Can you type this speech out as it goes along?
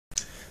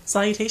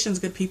Salutations,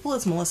 good people.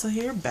 It's Melissa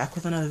here, back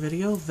with another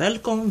video.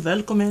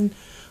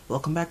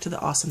 Welcome back to the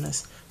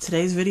awesomeness.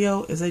 Today's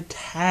video is a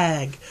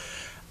tag.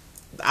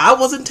 I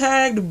wasn't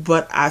tagged,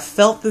 but I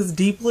felt this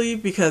deeply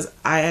because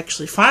I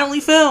actually finally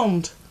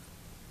filmed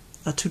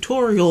a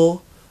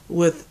tutorial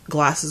with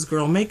Glasses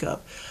Girl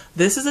makeup.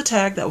 This is a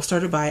tag that was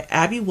started by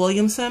Abby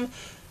Williamson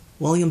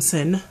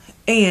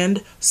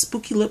and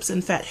Spooky Lips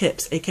and Fat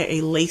Hips,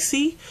 aka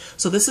Lacie.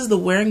 So this is the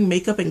wearing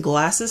makeup and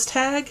glasses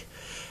tag,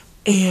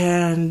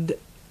 and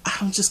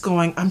I'm just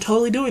going, I'm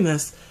totally doing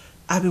this.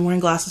 I've been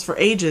wearing glasses for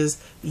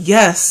ages.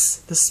 Yes,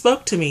 this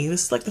spoke to me.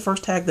 This is like the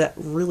first tag that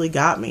really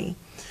got me.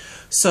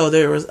 So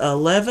there was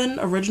 11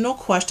 original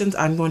questions.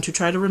 I'm going to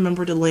try to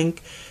remember to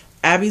link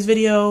Abby's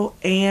video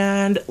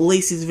and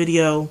Lacie's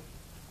video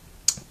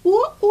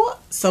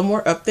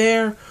somewhere up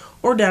there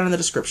or down in the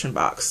description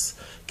box.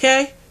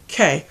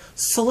 Okay,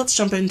 so let's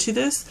jump into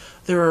this.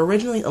 There were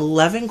originally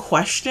 11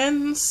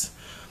 questions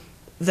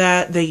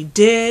that they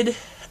did.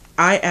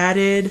 I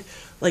added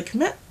like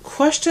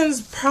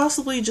questions,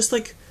 possibly just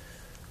like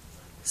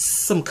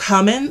some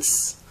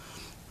comments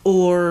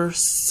or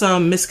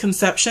some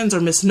misconceptions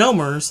or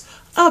misnomers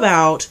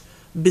about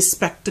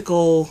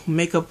bespectacle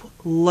makeup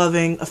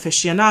loving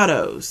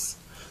aficionados.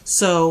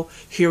 So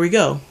here we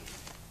go.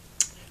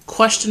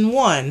 Question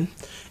 1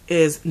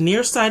 is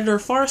nearsighted or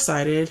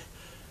farsighted.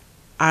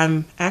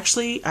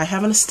 I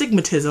have an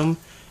astigmatism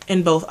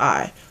in both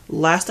eye.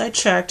 Last I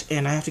checked,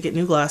 and I have to get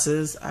new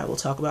glasses. I will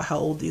talk about how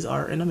old these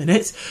are in a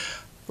minute.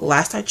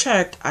 Last I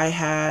checked, I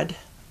had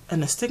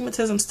an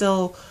astigmatism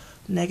still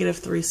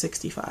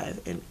 -365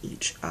 in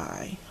each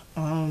eye.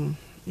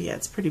 Yeah,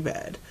 it's pretty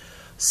bad.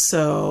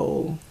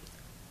 So,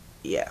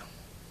 yeah.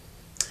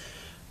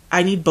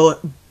 I need I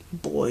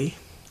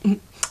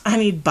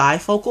need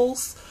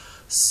bifocals.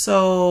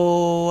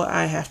 So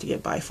I have to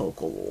get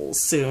bifocals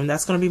soon.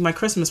 That's going to be my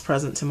Christmas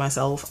present to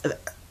myself.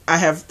 I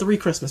have 3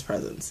 Christmas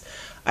presents.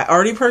 I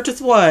already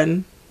purchased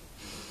one,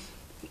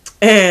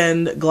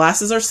 and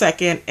glasses are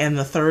second, and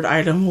the third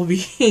item will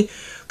be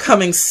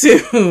coming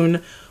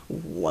soon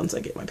once I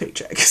get my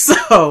paycheck.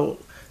 So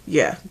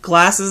yeah,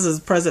 glasses is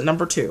present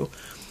number 2.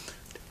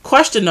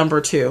 Question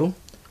number 2,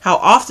 how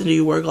often do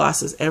you wear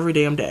glasses? Every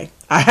damn day.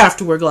 I have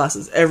to wear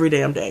glasses every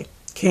damn day.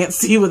 Can't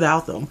see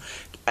without them.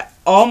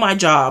 All my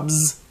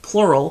jobs,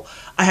 plural,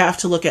 I have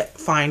to look at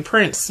fine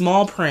print,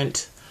 small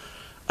print,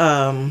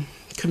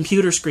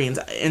 computer screens.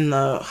 In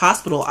the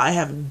hospital, I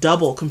have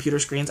double computer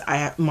screens. I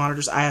have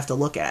monitors I have to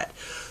look at.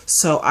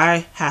 So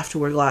I have to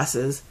wear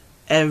glasses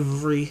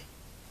every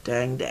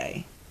dang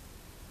day.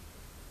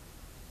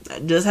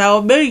 That's just how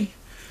it be.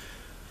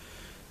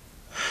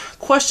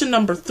 Question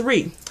number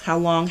 3. How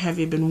long have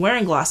you been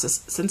wearing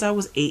glasses? Since I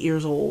was 8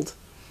 years old.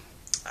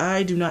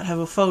 I do not have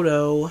a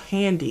photo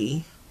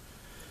handy,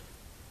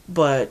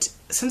 but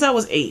since I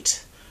was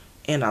 8,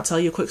 and I'll tell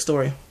you a quick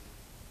story.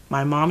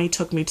 My mommy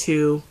took me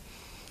to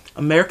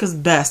America's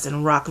Best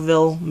in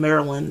Rockville,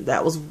 Maryland.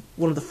 That was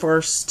one of the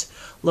first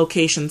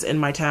locations in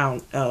my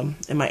town,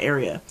 in my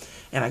area.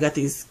 And I got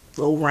these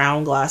little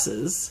round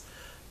glasses,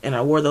 and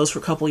I wore those for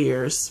a couple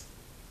years.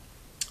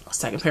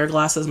 Second pair of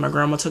glasses, my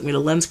grandma took me to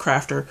Lens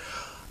Crafter.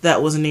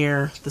 That was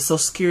near the Social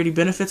Security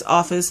Benefits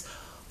Office,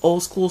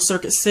 old school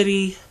Circuit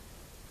City.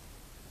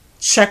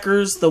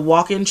 Checkers, the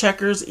walk-in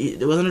Checkers.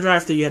 It wasn't a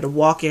drive-thru. You had to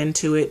walk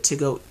into it to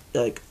go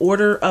like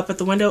order up at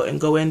the window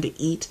and go in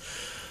to eat.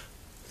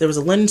 There was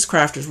a Lens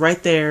Crafters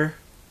right there,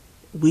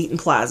 Wheaton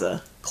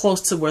Plaza,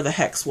 close to where the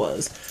Hex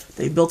was.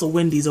 They built a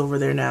Wendy's over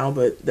there now,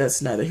 but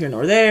that's neither here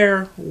nor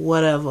there.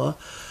 Whatever.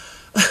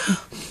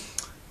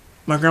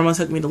 My grandma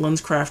took me to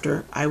Lens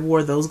Crafter. I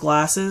wore those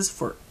glasses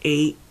for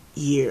 8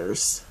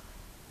 years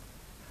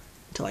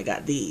until I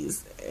got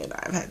these, and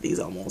I've had these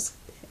almost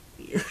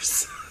 10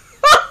 years.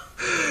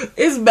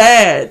 It's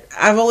bad.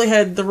 I've only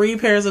had 3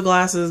 pairs of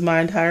glasses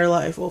my entire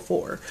life. Well,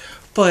 4.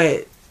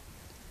 But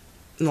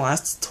in the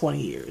last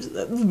 20 years.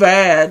 That's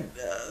bad.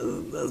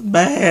 That's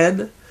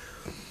bad.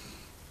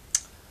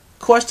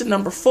 Question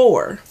number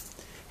 4.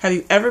 Have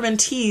you ever been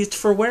teased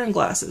for wearing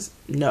glasses?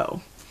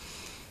 No.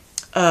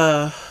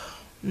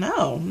 No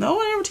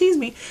one ever teased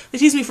me. They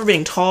teased me for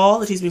being tall.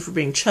 They teased me for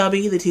being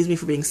chubby. They teased me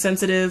for being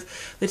sensitive.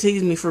 They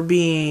teased me for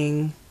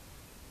being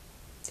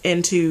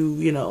into,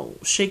 you know,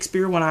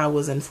 Shakespeare when I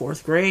was in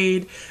 4th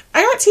grade.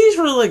 I got teased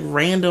for like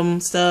random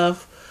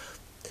stuff.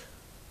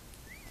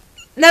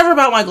 Never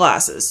about my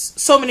glasses.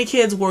 So many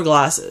kids wore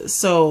glasses,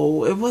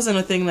 so it wasn't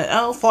a thing that,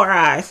 oh, 4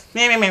 eyes.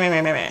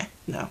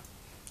 No,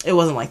 it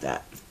wasn't like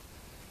that.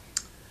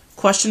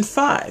 Question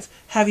 5.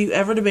 Have you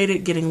ever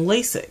debated getting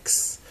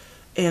LASIKs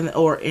and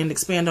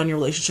expand on your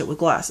relationship with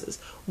glasses?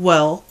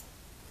 Well,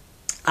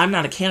 I'm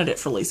not a candidate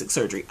for LASIK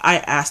surgery. I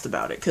asked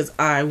about it because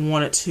I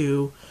wanted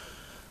to,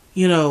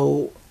 you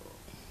know,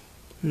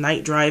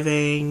 night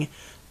driving,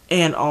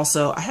 and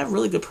also I have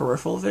really good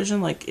peripheral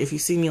vision. Like if you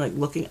see me like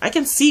looking, I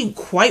can see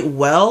quite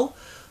well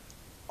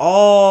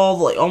all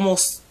like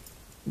almost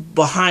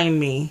behind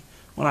me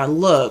when I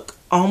look,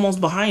 almost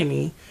behind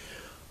me,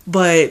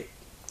 but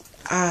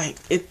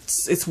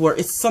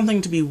it's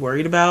something to be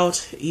worried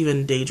about.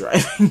 Even day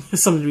driving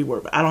is something to be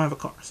worried about. I don't have a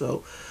car,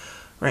 so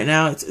right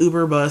now it's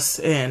Uber, bus,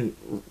 and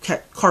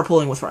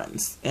carpooling with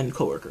friends and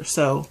coworkers.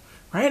 So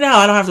right now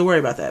I don't have to worry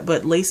about that.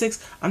 But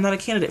LASIK, I'm not a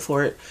candidate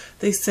for it.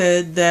 They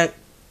said that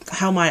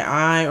how my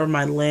eye or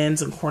my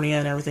lens and cornea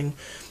and everything,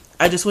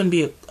 I just wouldn't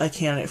be a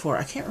candidate for it.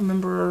 I can't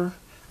remember.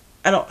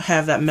 I don't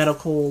have that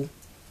medical,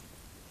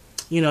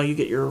 you know, you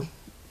get your,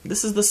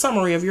 this is the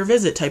summary of your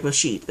visit type of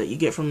sheet that you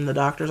get from the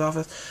doctor's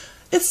office.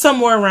 It's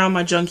somewhere around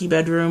my junky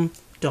bedroom.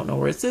 Don't know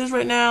where it is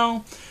right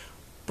now.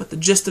 But the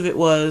gist of it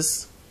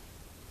was,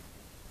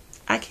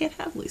 I can't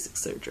have LASIK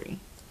surgery.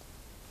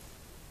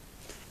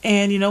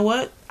 And you know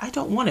what? I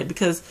don't want it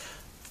because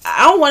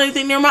I don't want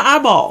anything near my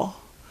eyeball.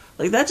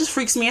 Like, that just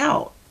freaks me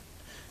out.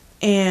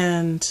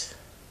 And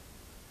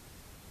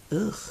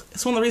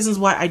it's one of the reasons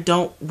why I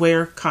don't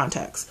wear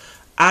contacts.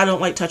 I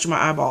don't like touching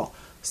my eyeball.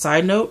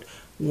 Side note,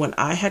 when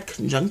I had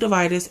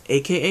conjunctivitis,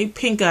 aka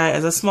pink eye,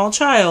 as a small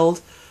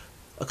child,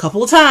 a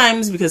couple of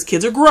times, because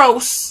kids are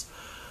gross,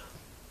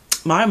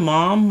 my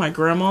mom, my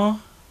grandma,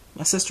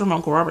 my sister, and my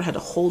Uncle Robert had to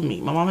hold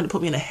me. My mom had to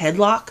put me in a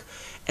headlock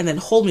and then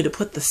hold me to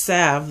put the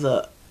salve,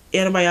 the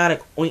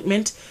antibiotic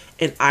ointment,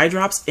 and eye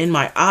drops in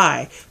my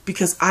eye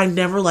because I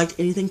never liked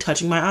anything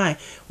touching my eye.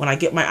 When I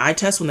get my eye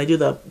test, when they do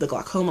the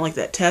glaucoma, like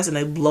that test, and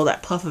they blow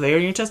that puff of air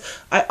in your chest,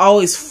 I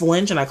always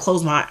flinch and I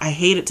close my eye. I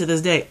hate it to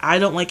this day. I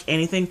don't like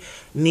anything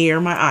near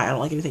my eye. I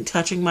don't like anything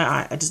touching my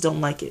eye. I just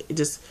don't like it. It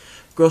just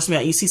grosses me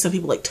out. You see some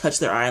people like touch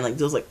their eye and like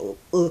those like,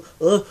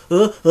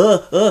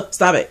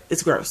 stop it.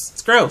 It's gross.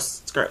 It's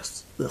gross. It's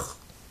gross. Ugh.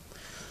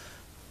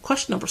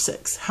 Question number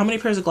 6. How many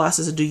pairs of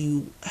glasses do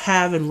you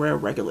have and wear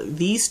regularly?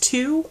 These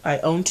two, I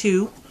own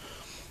 2.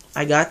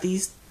 I got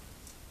these,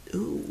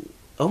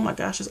 oh my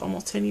gosh, it's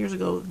almost 10 years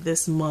ago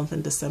this month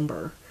in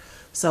December.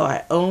 So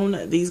I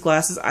own these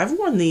glasses. I've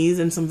worn these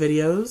in some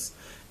videos,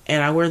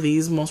 and I wear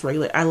these most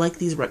regularly. I like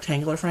these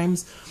rectangular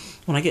frames.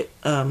 When I get,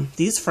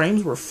 these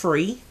frames were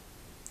free.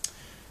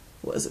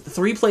 What is it? The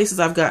 3 places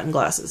I've gotten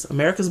glasses: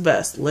 America's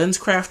Best, Lens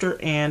Crafter,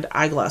 and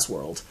Eyeglass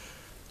World.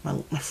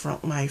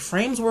 My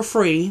frames were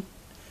free.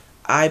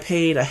 I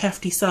paid a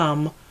hefty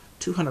sum,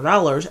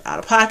 $200 out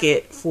of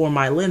pocket for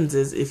my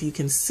lenses. If you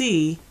can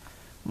see,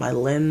 my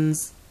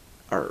lens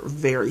are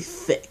very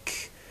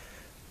thick.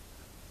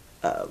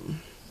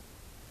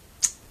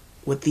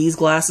 With these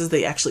glasses,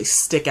 they actually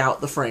stick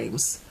out the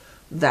frames.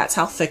 That's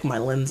how thick my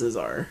lenses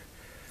are.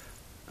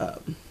 I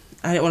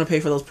didn't want to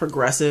pay for those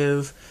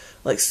progressive,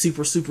 like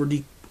super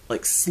deep,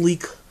 like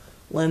sleek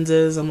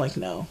lenses. I'm like,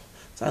 no.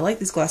 So I like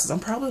these glasses. I'm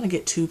probably going to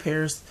get 2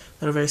 pairs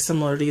that are very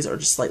similar to these or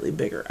just slightly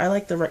bigger. I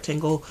like the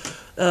rectangle.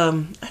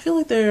 I feel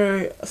like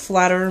they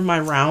flatter my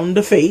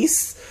round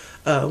face.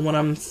 When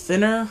I'm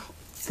thinner,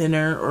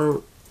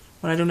 or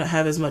when I do not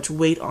have as much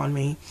weight on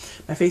me,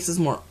 my face is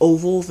more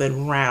oval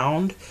than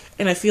round.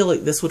 And I feel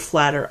like this would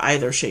flatter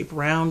either shape,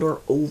 round or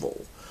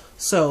oval.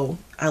 So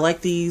I like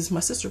these. My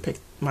sister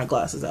picked my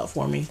glasses out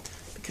for me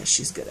because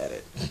she's good at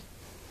it.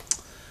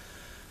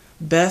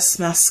 Best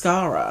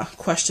mascara.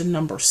 Question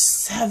number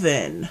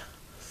 7.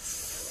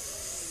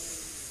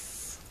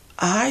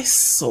 I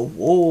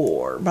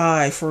swore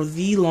by, for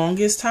the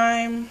longest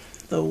time,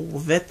 the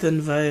Wet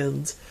n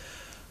Wild.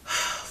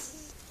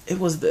 It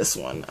was this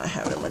one. I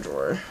have it in my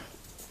drawer.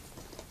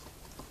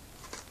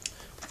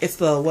 It's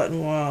the Wet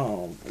n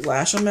Wild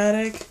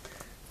Lash-O-Matic.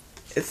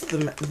 It's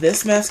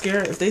this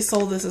mascara. If they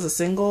sold this as a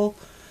single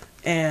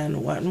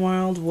and Wet n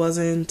Wild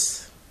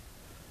wasn't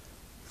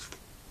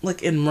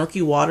like in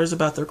murky waters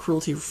about their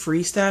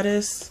cruelty-free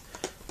status,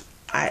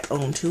 I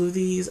own 2 of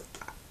these.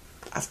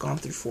 I've gone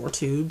through 4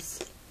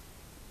 tubes.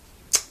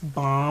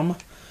 Bomb.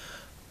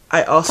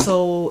 I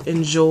also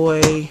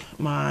enjoy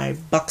my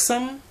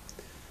Buxom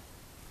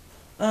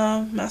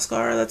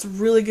mascara. That's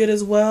really good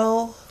as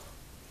well.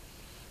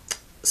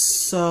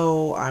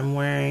 So I'm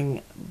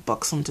wearing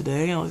Buxom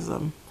today.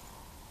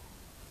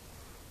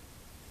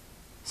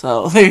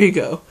 So there you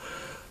go.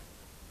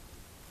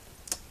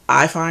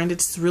 I find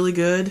it's really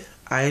good.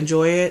 I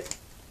enjoy it.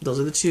 Those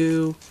are the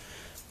 2.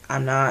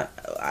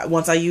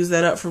 Once I use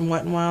that up from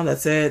Wet n Wild,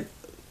 that's it.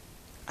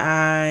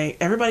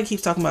 Everybody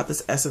keeps talking about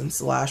this Essence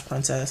Lash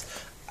Princess.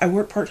 I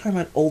work part-time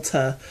at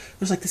Ulta.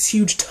 There's like this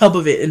huge tub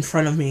of it in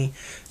front of me.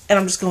 And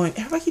I'm just going,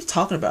 everybody keeps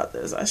talking about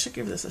this. I should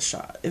give this a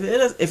shot.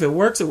 If it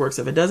works, it works.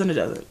 If it doesn't, it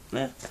doesn't.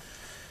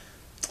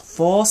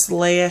 False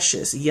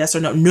lashes. Yes or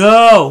no?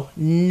 No!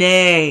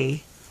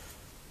 Nay.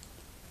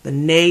 The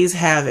nays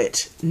have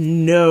it.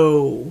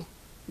 No.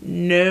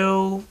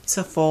 No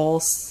to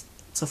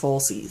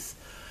falsies.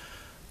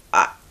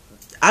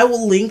 I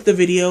will link the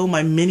video,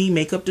 my mini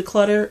makeup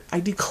declutter.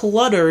 I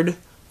decluttered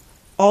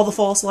all the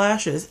false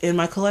lashes in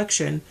my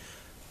collection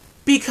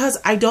because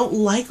I don't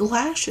like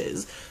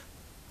lashes.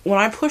 When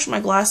I push my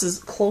glasses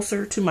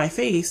closer to my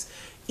face,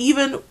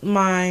 even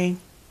my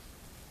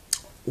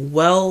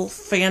well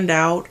fanned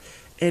out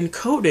and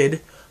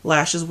coated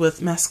lashes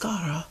with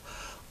mascara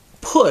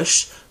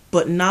push,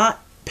 but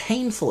not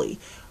painfully.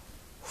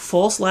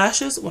 False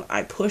lashes, when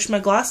I push my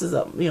glasses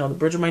up, the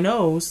bridge of my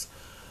nose,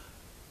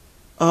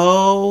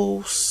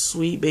 Oh,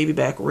 sweet baby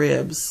back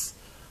ribs.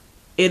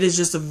 It is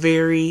just a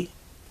very,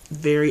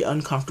 very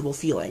uncomfortable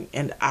feeling,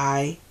 and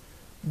I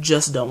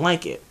just don't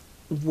like it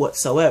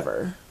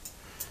whatsoever.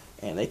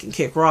 And they can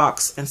kick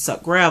rocks and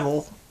suck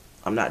gravel.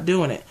 I'm not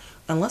doing it.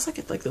 Unless I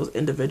get like those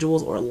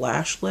individuals or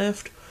lash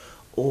lift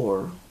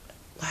or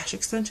lash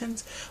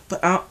extensions.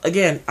 But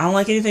again, I don't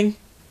like anything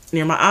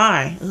near my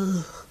eye.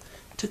 Ugh.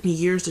 It took me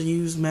years to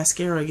use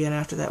mascara again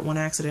after that one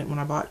accident when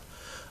I bought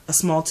a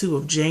small tube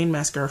of Jane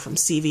mascara from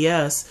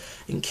CVS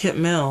in Kent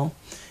Mill,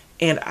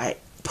 and I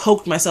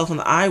poked myself in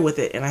the eye with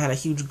it, and I had a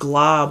huge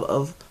glob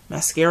of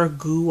mascara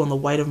goo on the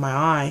white of my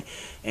eye,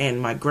 and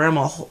my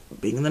grandma,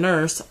 being the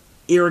nurse,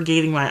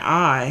 irrigating my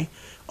eye,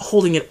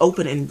 holding it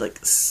open and like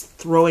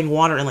throwing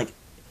water and like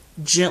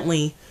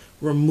gently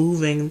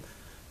removing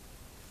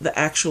the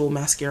actual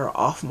mascara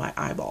off my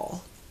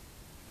eyeball.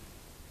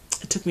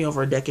 It took me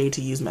over a decade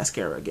to use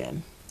mascara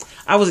again.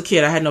 I was a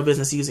kid, I had no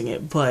business using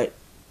it, but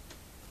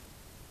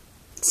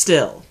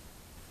still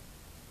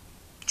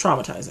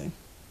traumatizing.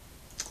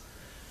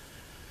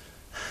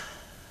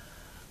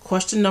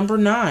 Question number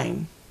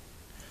 9.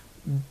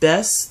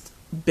 Best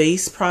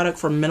base product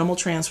for minimal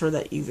transfer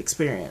that you've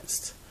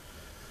experienced.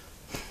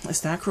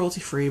 It's not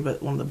cruelty free,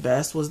 but one of the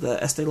best was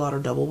the Estee Lauder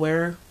Double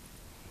Wear.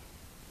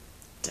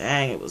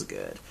 Dang, it was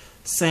good.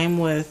 Same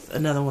with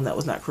another one that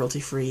was not cruelty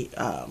free,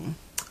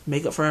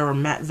 Makeup Forever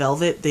Matte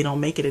Velvet. They don't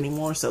make it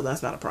anymore, so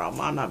that's not a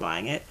problem. I'm not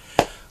buying it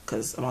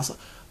because I'm also,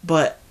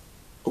 but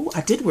oh,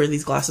 I did wear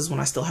these glasses when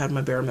I still had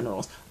my Bare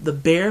Minerals. The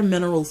Bare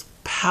Minerals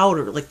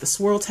powder, like the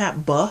Swirl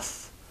Tap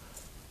Buff,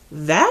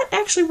 that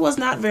actually was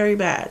not very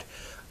bad.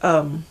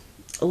 A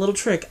little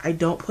trick, I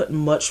don't put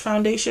much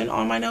foundation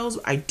on my nose.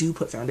 I do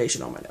put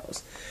foundation on my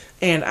nose.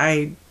 And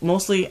I've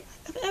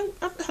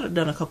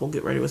done a couple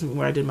get ready with me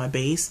where I did my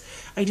base.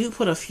 I do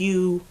put a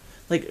few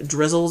like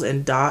drizzles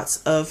and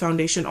dots of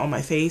foundation on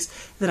my face.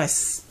 Then I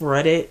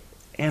spread it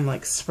and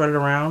like spread it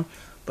around.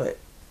 But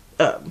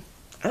I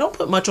don't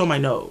put much on my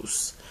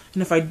nose.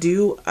 And if I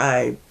do,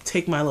 I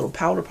take my little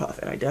powder puff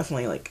and I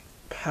definitely like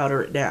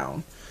powder it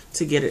down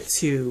to get it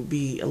to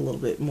be a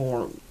little bit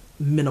more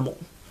minimal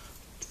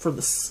for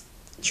this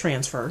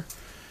transfer.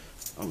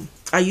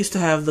 I used to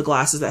have the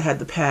glasses that had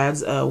the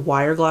pads,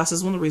 wire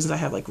glasses. One of the reasons I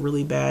have like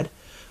really bad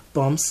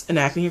bumps and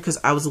acne here because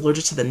I was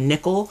allergic to the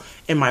nickel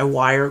in my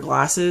wire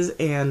glasses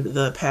and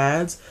the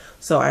pads.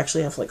 So I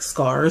actually have like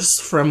scars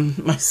from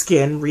my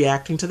skin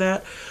reacting to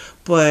that.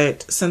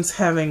 But since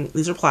having,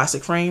 these are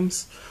plastic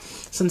frames,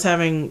 since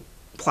having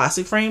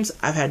plastic frames,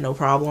 I've had no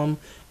problem.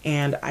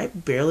 And I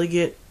barely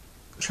get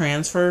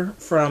transfer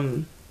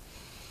from,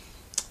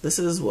 this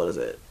is, what is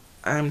it?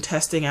 I'm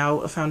testing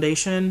out a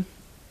foundation.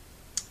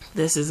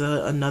 This is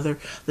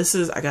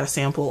I got a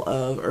sample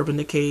of Urban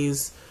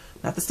Decay's,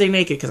 not the Stay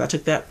Naked because I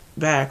took that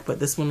back, but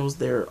this one was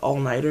their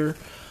all-nighter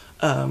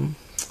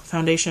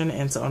foundation,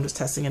 and so I'm just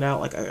testing it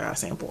out. Like, I got a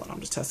sample and I'm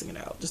just testing it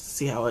out just to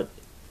see how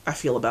I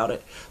feel about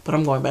it. But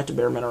I'm going back to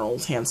Bare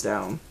Minerals, hands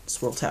down.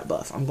 Swirl Tap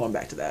Buff. I'm going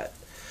back to that.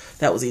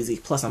 That was easy.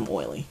 Plus, I'm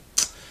oily.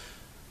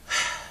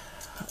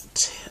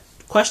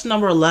 Question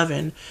number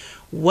 11.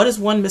 What is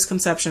one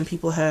misconception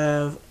people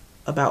have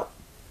about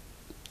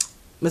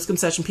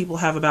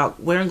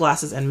wearing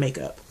glasses and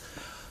makeup?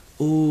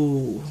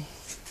 Ooh.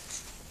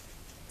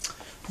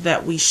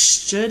 That we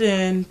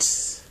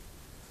shouldn't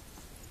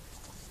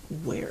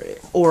wear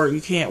it. Or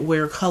you can't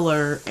wear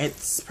color.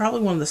 It's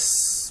probably one of the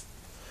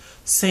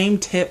same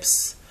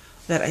tips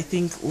that I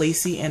think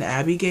Lacie and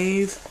Abby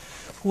gave,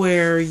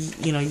 where,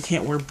 you know, you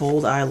can't wear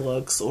bold eye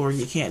looks, or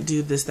you can't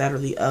do this, that, or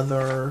the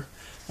other,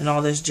 and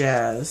all this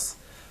jazz.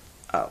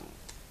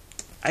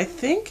 I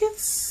think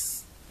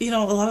it's, you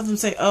know, a lot of them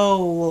say,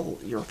 oh, well,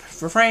 your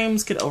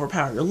frames can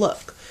overpower your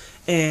look,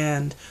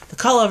 and the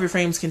color of your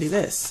frames can do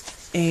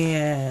this,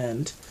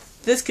 and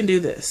this can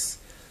do this.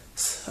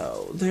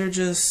 So they're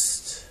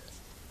just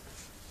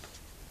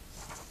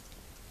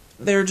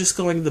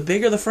going, the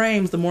bigger the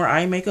frames, the more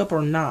eye makeup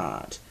or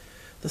not.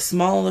 The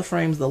smaller the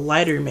frames, the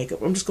lighter your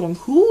makeup. I'm just going,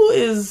 who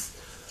is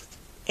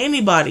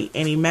anybody,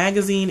 any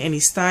magazine, any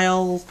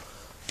style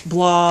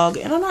blog,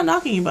 and I'm not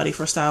knocking anybody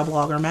for style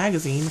blog or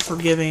magazine for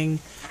giving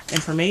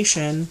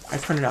information. I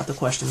printed out the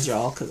questions,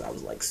 y'all, because I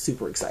was like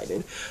super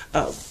excited.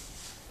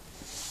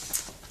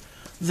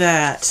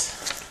 That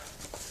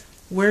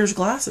wears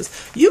glasses.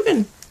 You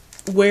can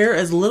wear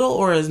as little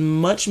or as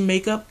much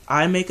makeup,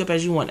 eye makeup,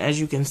 as you want. As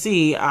you can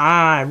see,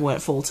 I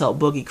went full tilt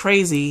boogie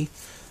crazy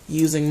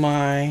using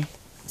my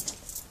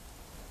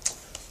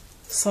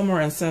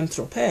Summer and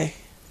Saint-Tropez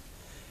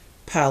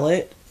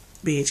palette,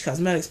 BH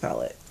Cosmetics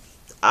palette.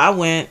 I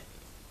went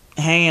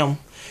ham.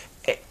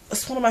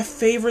 It's one of my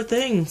favorite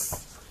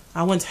things.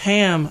 I went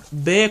ham,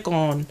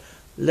 bacon,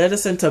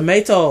 lettuce and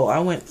tomato. I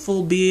went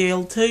full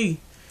BLT.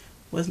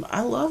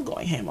 I love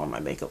going ham on my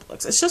makeup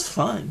looks. It's just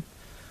fun.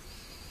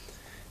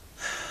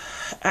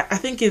 I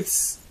think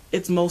it's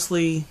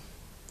mostly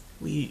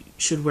we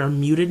should wear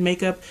muted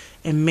makeup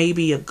and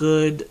maybe a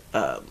good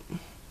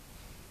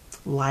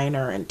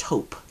liner and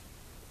taupe.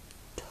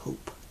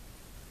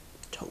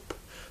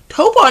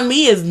 Taupe on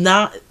me is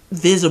not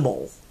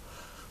visible.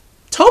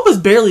 Taupe is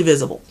barely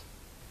visible.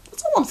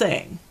 That's all I'm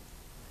saying.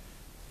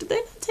 Did they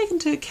not take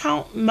into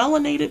account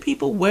melanated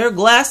people wear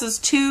glasses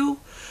too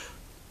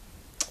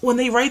when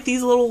they write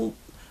these little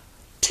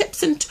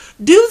tips and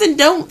do's and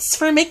don'ts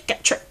for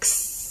makeup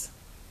tricks?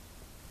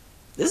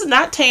 This is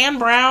not tan,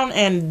 brown,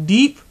 and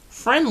deep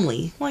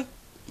friendly. Like,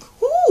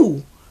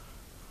 who?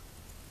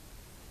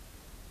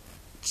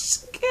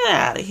 Just get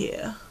out of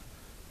here.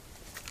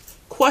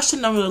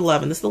 Question number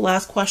 11. This is the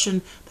last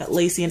question that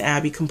Lacie and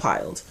Abby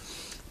compiled.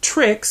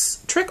 Trick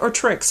or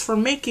tricks for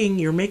making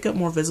your makeup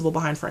more visible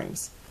behind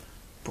frames.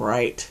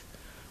 Bright.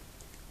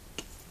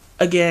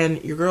 Again,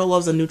 your girl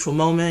loves a neutral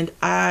moment.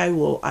 I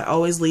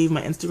always leave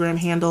my Instagram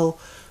handle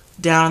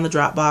down in the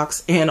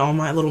Dropbox and on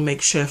my little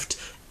makeshift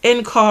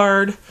end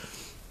card.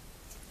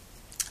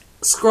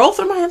 Scroll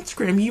through my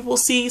Instagram. You will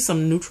see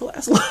some neutral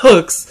ass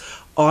looks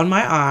on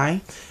my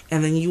eye,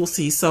 and then you will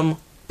see some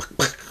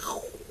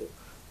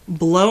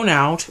blown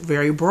out,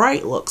 very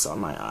bright looks on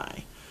my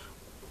eye.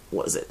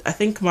 What is it? I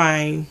think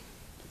my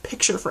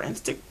picture for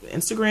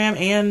Instagram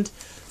and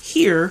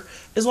here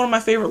is one of my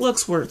favorite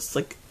looks, where it's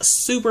like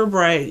super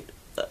bright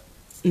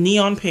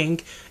neon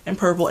pink and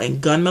purple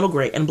and gunmetal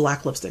gray and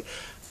black lipstick.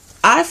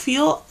 I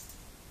feel,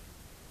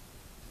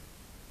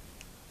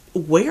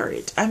 wear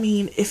it. I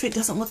mean, if it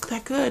doesn't look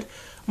that good,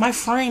 my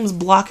frames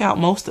block out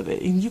most of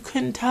it, and you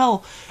couldn't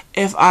tell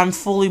if I'm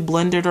fully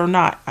blended or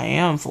not. I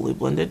am fully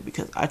blended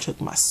because I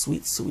took my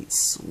sweet, sweet,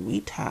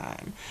 sweet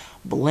time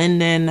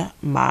blending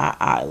my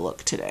eye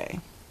look today.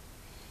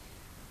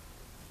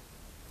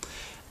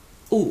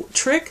 Ooh,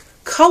 trick,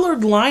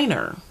 colored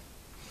liner.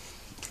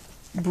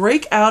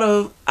 Break out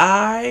of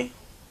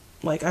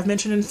like I've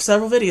mentioned in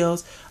several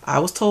videos, I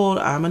was told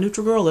I'm a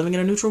neutral girl living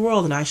in a neutral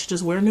world and I should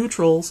just wear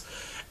neutrals,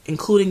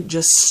 including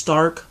just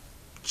stark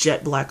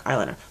jet black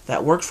eyeliner.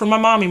 That worked for my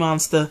mommy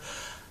monster.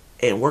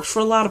 It works for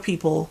a lot of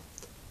people.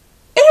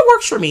 And it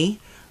works for me.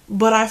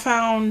 But I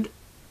found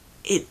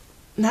it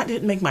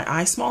didn't make my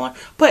eye smaller,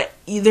 but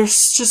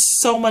there's just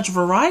so much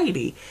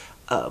variety.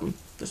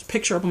 There's a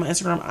picture up on my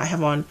Instagram. I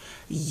have on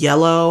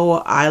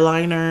yellow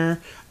eyeliner.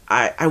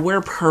 I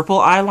wear purple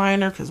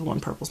eyeliner because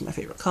purple's my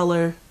favorite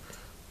color.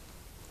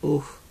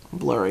 Ooh, I'm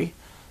blurry.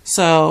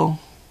 So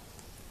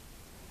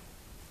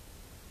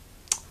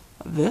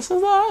this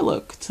is how I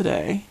look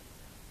today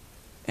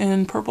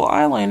in purple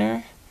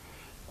eyeliner,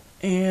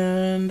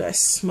 and I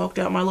smoked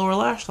out my lower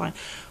lash line.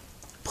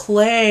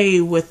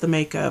 Play with the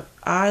makeup.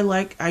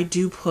 I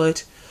do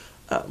put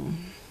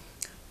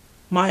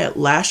my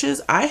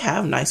lashes. I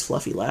have nice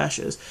fluffy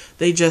lashes.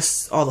 They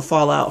just all the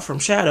fallout from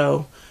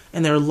shadow,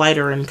 and they're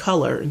lighter in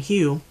color and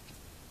hue.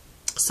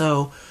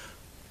 So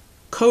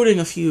coating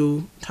a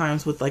few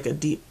times with like a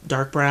deep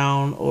dark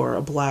brown or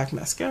a black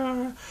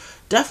mascara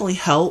definitely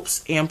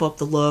helps amp up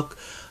the look.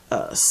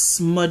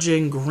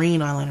 Smudging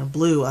green eyeliner,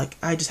 blue. Like,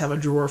 I just have a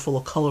drawer full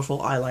of colorful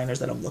eyeliners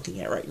that I'm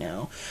looking at right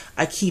now.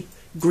 I keep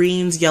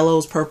greens,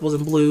 yellows, purples,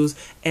 and blues,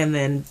 and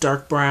then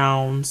dark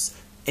browns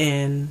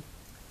in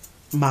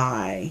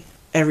my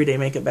everyday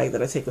makeup bag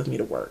that I take with me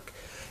to work.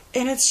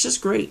 And it's just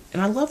great.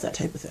 And I love that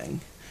type of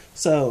thing.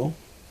 So,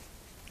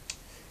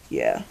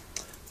 yeah.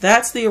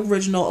 That's the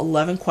original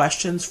 11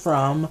 questions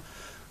from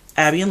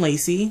Abby and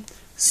Lacie.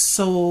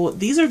 So,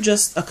 these are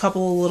just a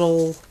couple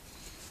little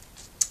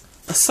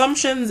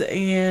assumptions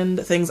and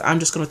things I'm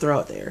just going to throw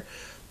out there.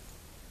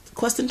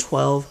 Question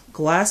 12,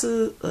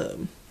 glasses.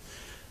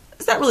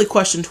 It's not really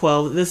question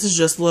 12. This is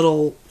just my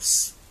little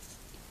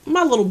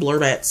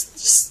blurbettes,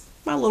 just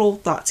my little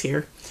thoughts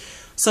here.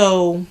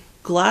 So,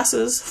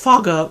 glasses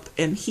fog up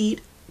in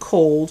heat,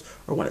 cold,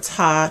 or when it's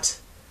hot,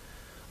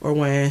 or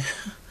when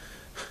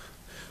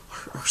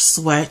or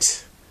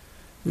sweat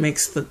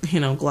makes the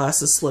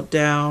glasses slip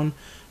down.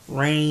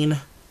 Rain,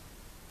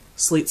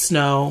 sleet,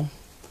 snow,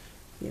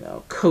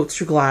 coats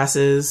your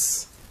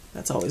glasses.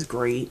 That's always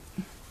great.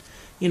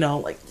 These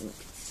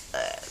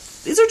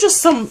are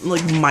just some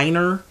like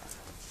minor,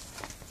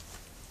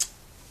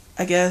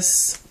 I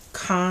guess,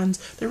 cons.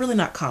 They're really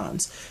not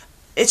cons.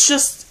 It's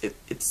just,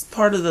 it's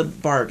part of the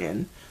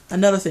bargain.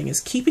 Another thing is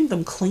keeping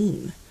them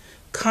clean.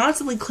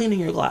 Constantly cleaning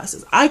your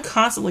glasses. I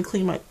constantly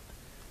clean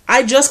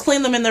I just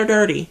cleaned them and they're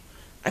dirty.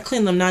 I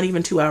cleaned them not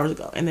even 2 hours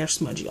ago and they're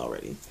smudgy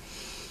already.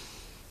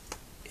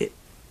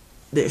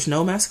 There's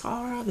no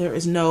mascara. There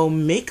is no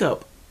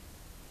makeup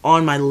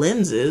on my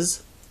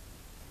lenses,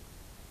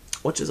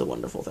 which is a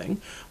wonderful thing.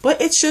 But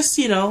it's just,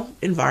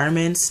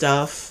 environment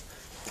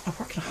stuff. I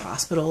work in a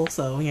hospital,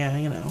 so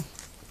yeah,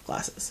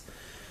 glasses.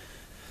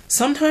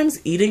 Sometimes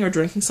eating or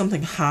drinking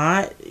something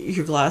hot,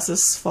 your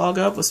glasses fog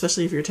up,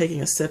 especially if you're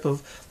taking a sip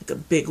of like a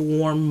big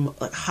warm,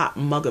 like hot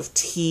mug of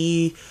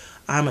tea.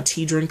 I'm a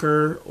tea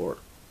drinker, or,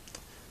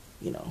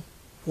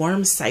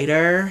 warm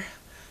cider,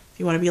 if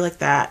you want to be like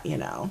that,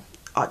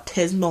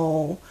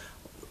 autumnal,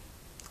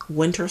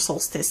 winter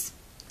solstice,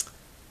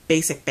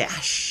 basic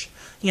bash,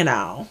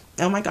 oh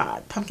my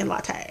god, pumpkin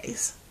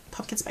lattes,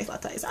 pumpkin spice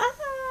lattes,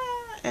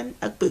 and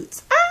Ugg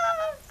boots,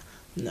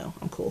 no,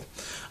 I'm cool.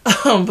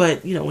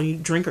 But, when you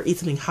drink or eat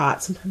something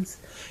hot, sometimes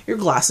your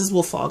glasses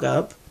will fog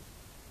up.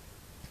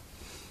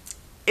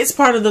 It's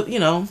part of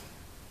the,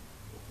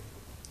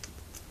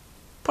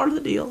 part of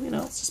the deal, you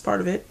know, it's just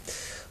part of it.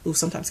 Ooh,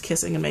 sometimes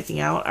kissing and making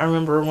out. I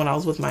remember when I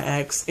was with my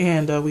ex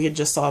and we had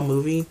just saw a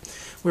movie.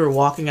 We were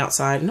walking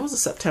outside and it was a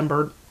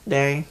September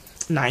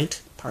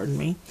night, pardon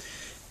me.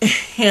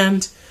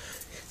 And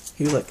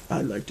he was like,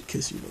 "I'd like to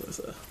kiss you,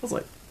 Melissa." I was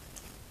like,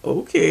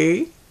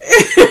 "Okay."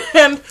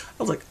 And I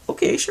was like,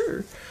 "Okay,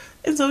 sure."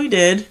 And so he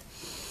did.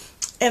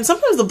 And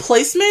sometimes the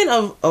placement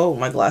of, oh,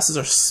 my glasses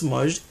are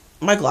smudged.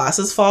 My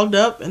glasses fogged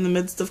up in the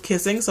midst of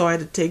kissing, so I had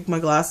to take my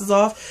glasses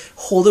off,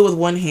 hold it with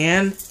one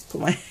hand,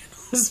 put my hand on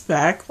his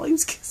back while he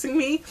was kissing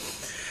me.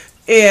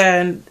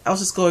 And I was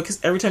just going, because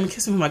every time he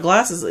kissed me with my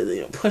glasses,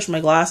 it pushed my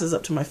glasses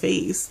up to my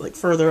face, like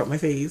further up my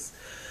face.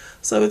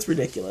 So it's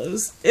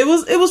ridiculous. It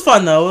was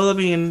fun though. I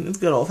mean, it's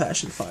good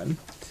old-fashioned fun.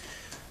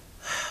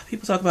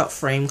 People talk about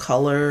frame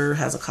color,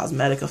 has a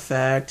cosmetic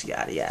effect,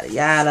 yada, yada,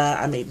 yada.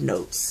 I made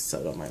notes,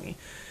 so don't mind me.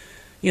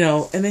 You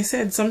know, and they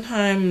said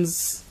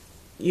sometimes,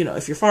 you know,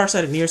 if you're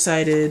farsighted,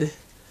 nearsighted,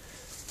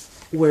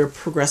 wear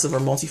progressive or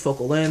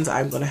multifocal lens,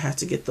 I'm going to have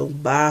to get the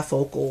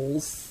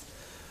bifocals.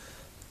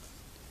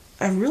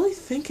 I really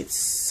think it's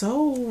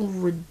so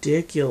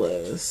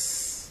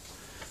ridiculous.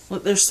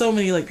 Look, there's so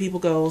many, like, people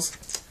goes,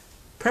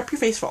 prep your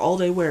face for all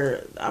day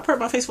wear. I prep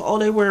my face for all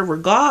day wear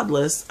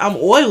regardless. I'm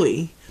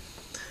oily.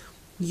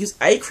 Use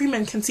eye cream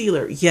and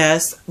concealer.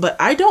 Yes, but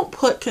I don't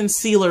put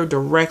concealer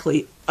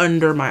directly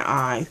under my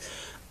eye.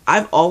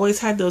 I've always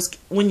had those,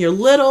 when you're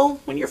little,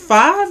 when you're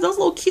 5, those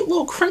little cute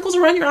little crinkles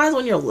around your eyes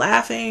when you're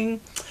laughing,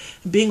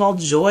 being all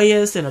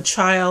joyous and a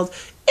child.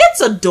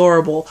 It's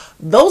adorable.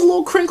 Those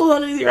little crinkles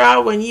underneath your eye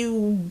when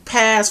you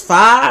pass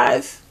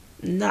 5,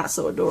 not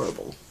so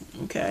adorable.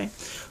 Okay?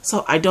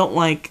 So I don't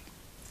like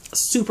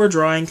super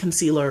drying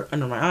concealer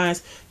under my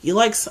eyes.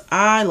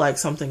 I like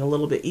something a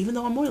little bit, even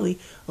though I'm oily,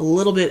 a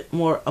little bit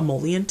more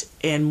emollient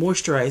and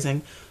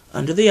moisturizing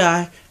under the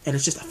eye, and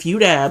it's just a few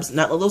dabs,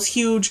 not those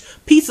huge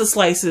pizza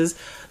slices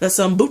that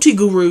some boutique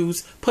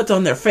gurus put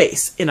on their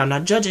face. And I'm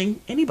not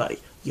judging anybody.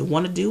 You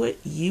want to do it,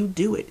 you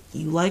do it.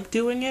 You like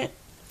doing it,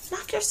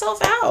 knock yourself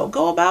out,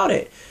 go about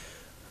it.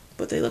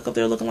 But they look up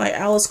there looking like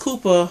Alice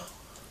Cooper,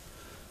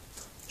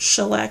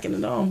 shellacking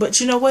it on. But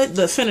you know what?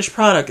 The finished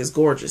product is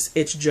gorgeous.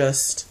 It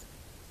just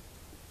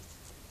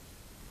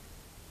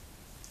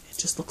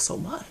looks so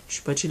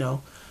much. But you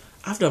know,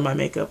 I've done my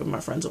makeup and my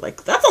friends are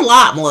like, "That's a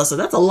lot, Melissa.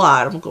 That's a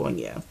lot." I'm going,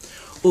 yeah.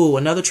 Ooh,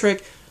 another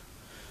trick,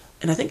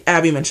 and I think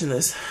Abby mentioned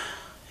this.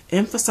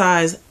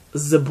 Emphasize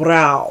the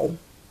brow.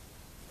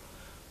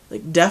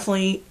 Like,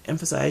 definitely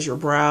emphasize your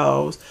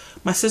brows.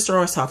 My sister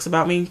always talks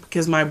about me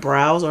because my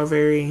brows have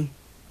been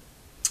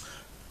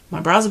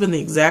the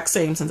exact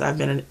same since I've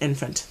been an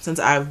infant, since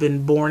I've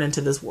been born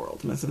into this world.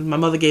 Since my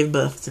mother gave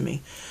birth to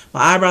me.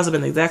 My eyebrows have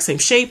been the exact same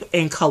shape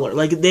and color.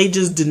 Like, they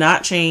just did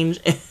not change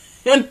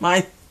in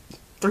my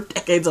 3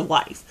 decades of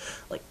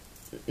life. Like,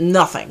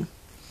 nothing.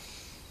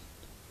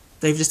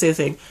 They've just stayed the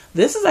same.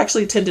 This is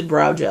actually tinted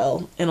brow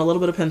gel and a little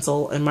bit of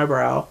pencil in my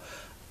brow.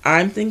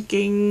 I'm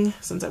thinking,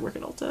 since I work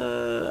at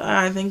Ulta,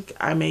 I think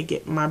I may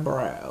get my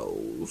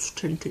brows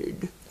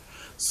tinted.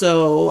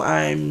 So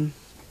I'm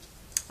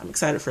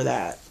excited for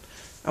that.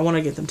 I want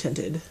to get them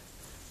tinted.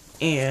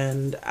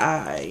 And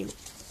I'm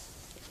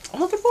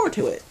looking forward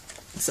to it.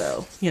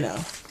 So, you know,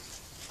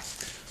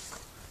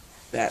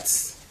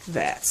 that's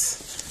that.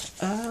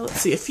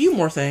 Let's see, a few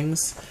more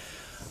things.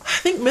 I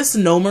think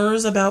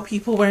misnomers about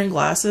people wearing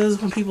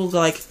glasses, when people go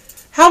like,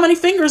 "How many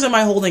fingers am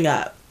I holding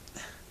up?"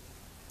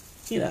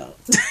 You know,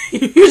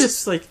 you're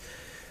just like,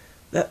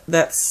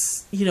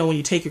 that's, you know, when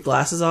you take your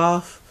glasses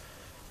off,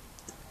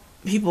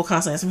 people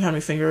constantly ask me how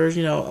many fingers,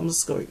 you know, I'm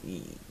just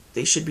going,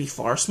 they should be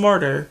far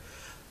smarter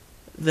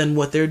than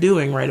what they're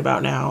doing right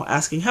about now,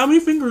 asking, "How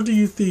many fingers do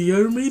you see?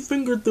 How many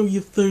fingers do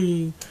you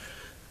see?"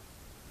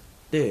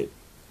 Dude,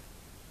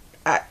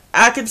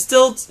 I can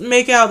still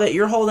make out that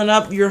you're holding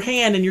up your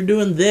hand and you're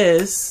doing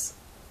this.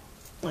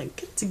 Like,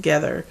 get it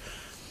together.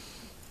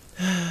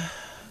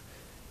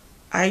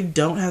 I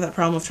don't have that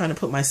problem of trying to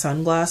put my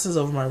sunglasses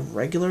over my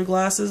regular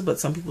glasses, but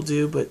some people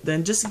do. But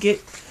then just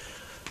get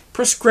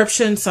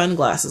prescription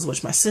sunglasses,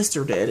 which my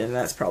sister did, and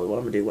that's probably what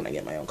I'm going to do when I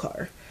get my own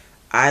car.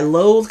 I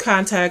loathe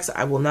contacts.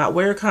 I will not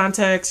wear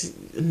contacts.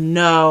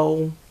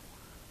 No.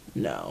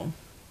 No.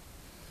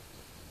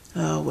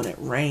 Oh, when it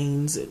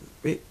rains,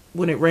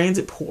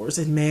 it pours,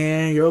 and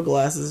man, your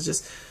glasses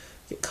just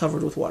get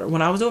covered with water.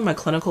 When I was doing my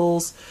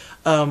clinicals,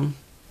 when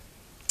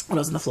I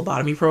was in the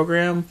phlebotomy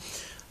program,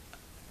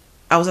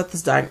 I was at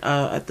this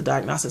at the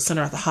diagnostic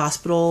center at the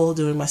hospital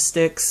doing my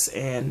sticks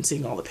and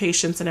seeing all the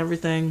patients and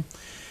everything.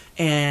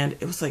 And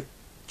it was like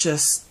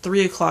just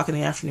 3 o'clock in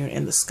the afternoon,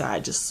 and the sky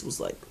just was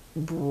like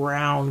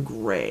brown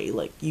gray,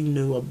 like you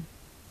knew a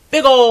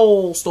big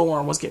old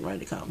storm was getting ready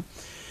to come.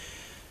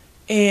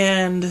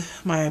 And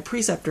my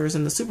preceptors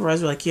and the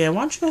supervisor were like, "Yeah,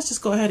 why don't you guys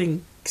just go ahead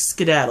and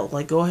skedaddle?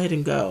 Like, go ahead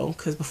and go,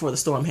 because before the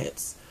storm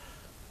hits."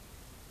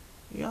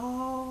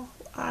 Y'all,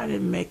 I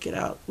didn't make it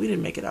out. We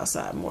didn't make it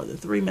outside more than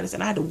 3 minutes,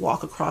 and I had to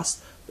walk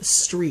across the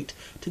street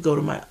to go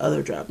to my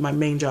other job, my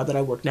main job that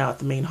I work now at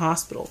the main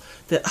hospital.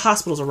 The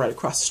hospitals are right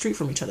across the street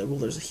from each other. Well,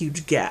 there's a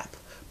huge gap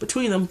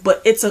between them,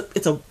 but it's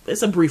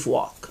a brief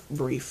walk.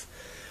 Brief.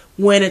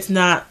 When it's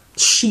not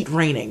sheet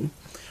raining.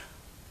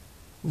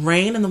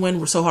 Rain and the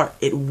wind were so hard,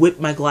 it whipped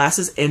my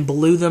glasses and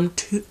blew them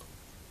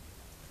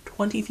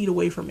 20 feet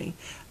away from me.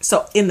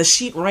 So in the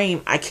sheet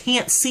rain, I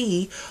can't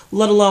see,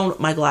 let alone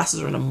my glasses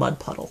are in a mud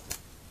puddle.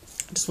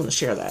 I just want to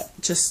share that.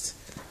 Just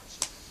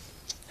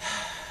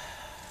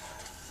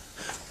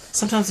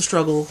sometimes the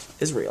struggle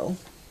is real.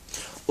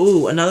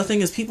 Ooh, another thing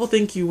is people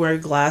think you wear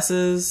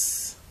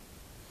glasses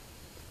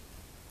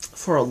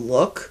for a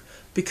look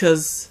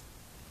because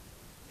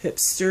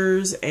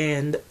hipsters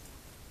and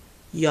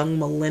young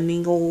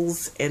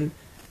millennials and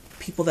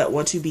people that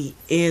want to be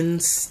in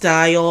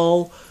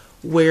style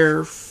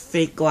wear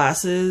fake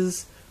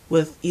glasses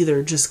with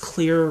either just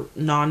clear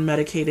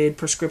non-medicated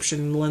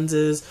prescription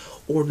lenses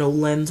or no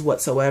lens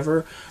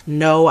whatsoever.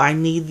 No, I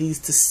need these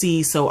to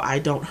see so I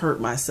don't hurt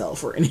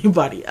myself or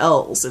anybody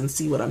else and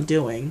see what I'm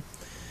doing.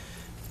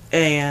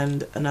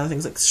 And another thing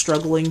is like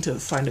struggling to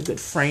find a good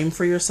frame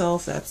for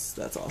yourself.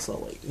 That's also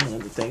like one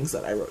of the things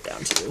that I wrote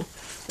down too.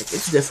 Like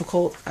it's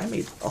difficult. I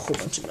made a whole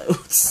bunch of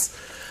notes.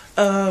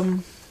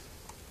 I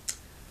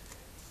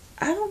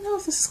don't know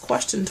if this is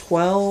question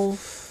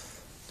 12.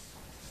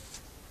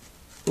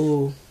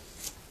 Ooh.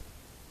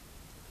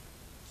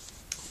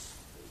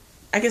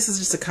 I guess it's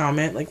just a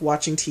comment, like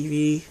watching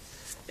TV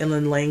and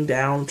then laying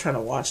down trying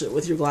to watch it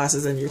with your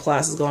glasses and your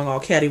glasses going all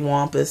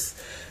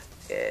cattywampus.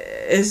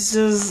 It's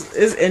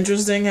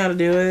interesting how to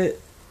do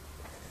it.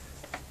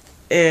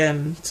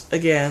 And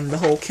again, the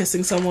whole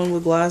kissing someone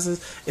with glasses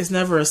is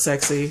never as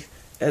sexy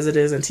as it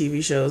is in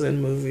TV shows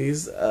and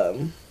movies.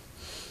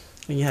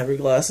 When you have your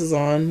glasses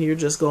on, you're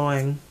just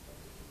going,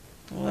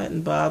 what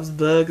in Bob's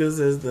Burgers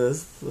is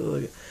this?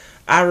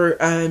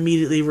 I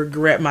immediately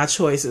regret my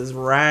choices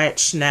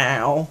right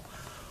now.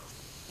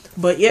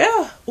 But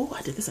yeah. Oh,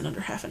 I did this in under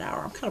half an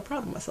hour. I'm kind of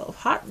proud of myself.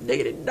 Hot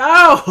diggity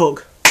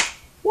dog.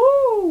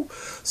 Woo!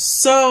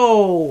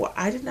 So,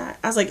 I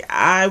was like,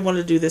 I want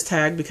to do this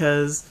tag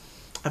because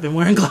I've been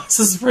wearing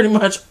glasses pretty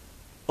much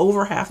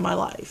over half my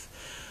life.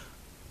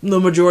 The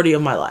majority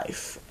of my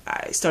life.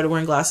 I started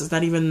wearing glasses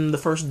not even the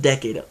first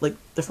decade, like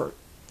the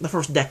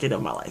first decade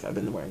of my life I've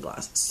been wearing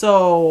glasses.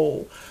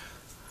 So,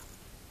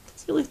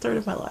 it's really a third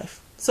of my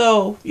life.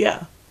 So,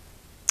 yeah.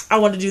 I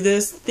want to do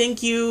this.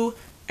 Thank you,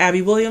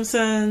 Abby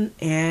Williamson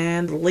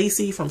and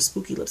Lacie from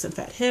Spooky Lips and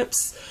Fat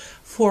Hips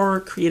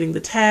for creating the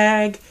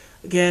tag.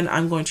 Again,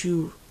 I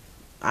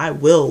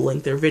will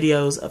link their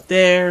videos up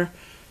there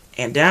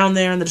and down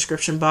there in the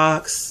description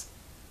box.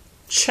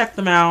 Check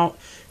them out.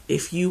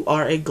 If you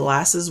are a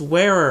glasses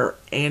wearer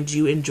and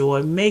you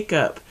enjoy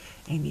makeup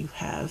and you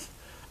have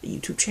a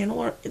YouTube channel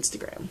or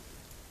Instagram.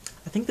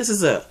 I think this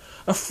is a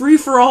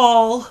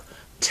free-for-all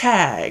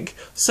tag.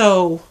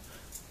 So,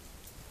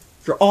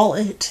 you're all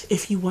it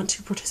if you want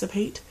to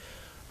participate.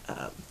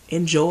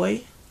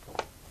 Enjoy.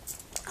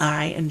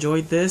 I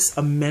enjoyed this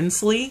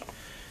immensely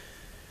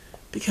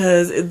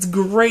because it's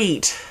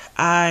great.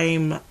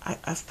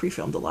 I've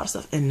pre-filmed a lot of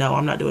stuff. And no,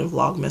 I'm not doing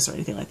Vlogmas or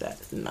anything like that.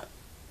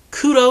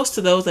 Kudos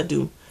to those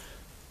who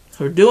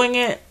are doing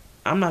it.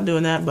 I'm not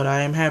doing that, but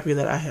I am happy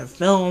that I have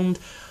filmed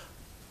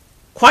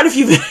quite a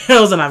few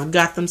videos and I've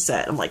got them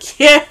set. I'm like,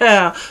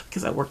 yeah,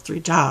 because I work 3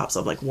 jobs.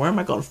 I'm like, where am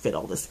I going to fit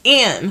all this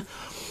in?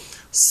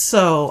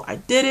 So I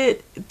did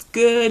it. It's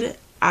good.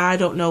 I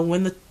don't know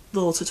when the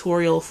little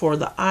tutorial for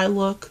the eye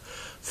look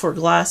for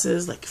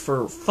glasses, like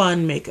for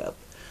fun makeup.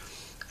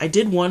 I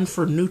did one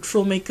for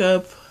neutral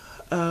makeup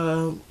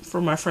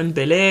for my friend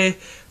Bele.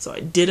 So I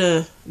did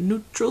a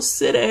neutral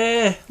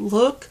city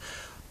look.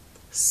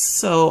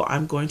 So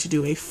I'm going to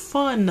do a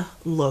fun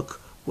look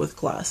with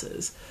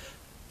glasses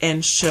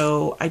and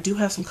show. I do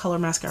have some color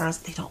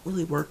mascaras. They don't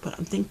really work, but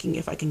I'm thinking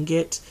if I can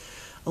get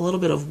a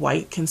little bit of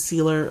white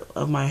concealer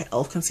of my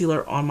e.l.f.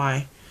 concealer on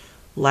my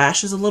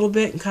lashes a little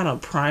bit and kind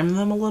of prime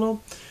them a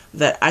little,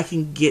 that I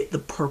can get the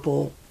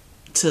purple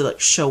to like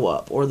show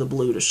up or the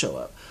blue to show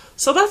up.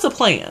 So that's a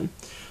plan.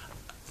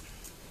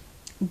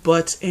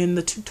 But in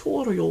the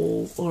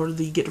tutorial or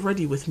the get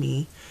ready with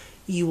me,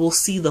 you will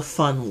see the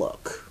fun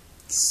look.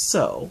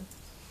 So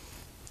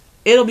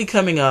it'll be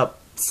coming up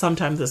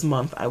sometime this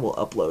month. I will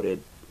upload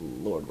it,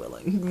 Lord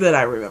willing, that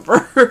I remember.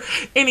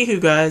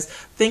 Anywho, guys,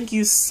 thank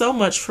you so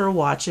much for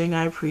watching.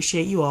 I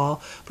appreciate you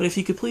all. But if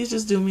you could please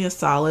just do me a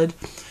solid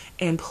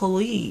and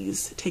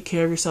please take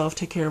care of yourself,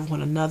 take care of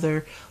one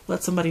another.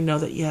 Let somebody know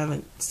that you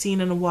haven't seen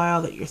in a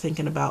while, that you're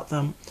thinking about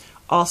them.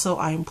 Also,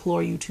 I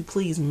implore you to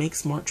please make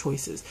smart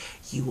choices.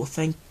 You will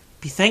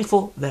be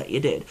thankful that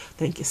you did.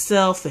 Thank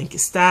yourself, thank your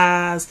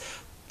stars,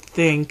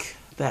 thank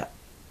that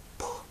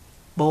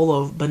bowl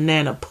of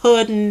banana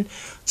pudding.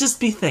 Just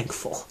be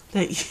thankful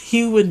that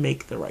you would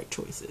make the right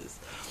choices.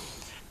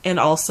 And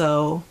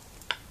also,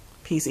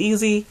 peace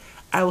easy.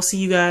 I will see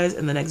you guys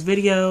in the next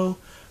video.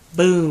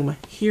 Boom.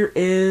 Here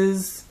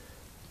is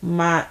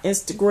my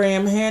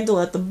Instagram handle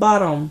at the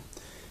bottom.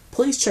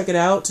 Please check it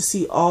out to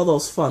see all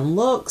those fun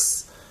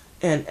looks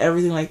and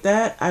everything like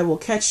that. I will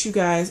catch you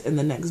guys in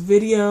the next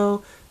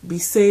video. Be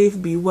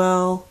safe, be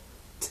well.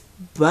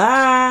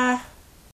 Bye.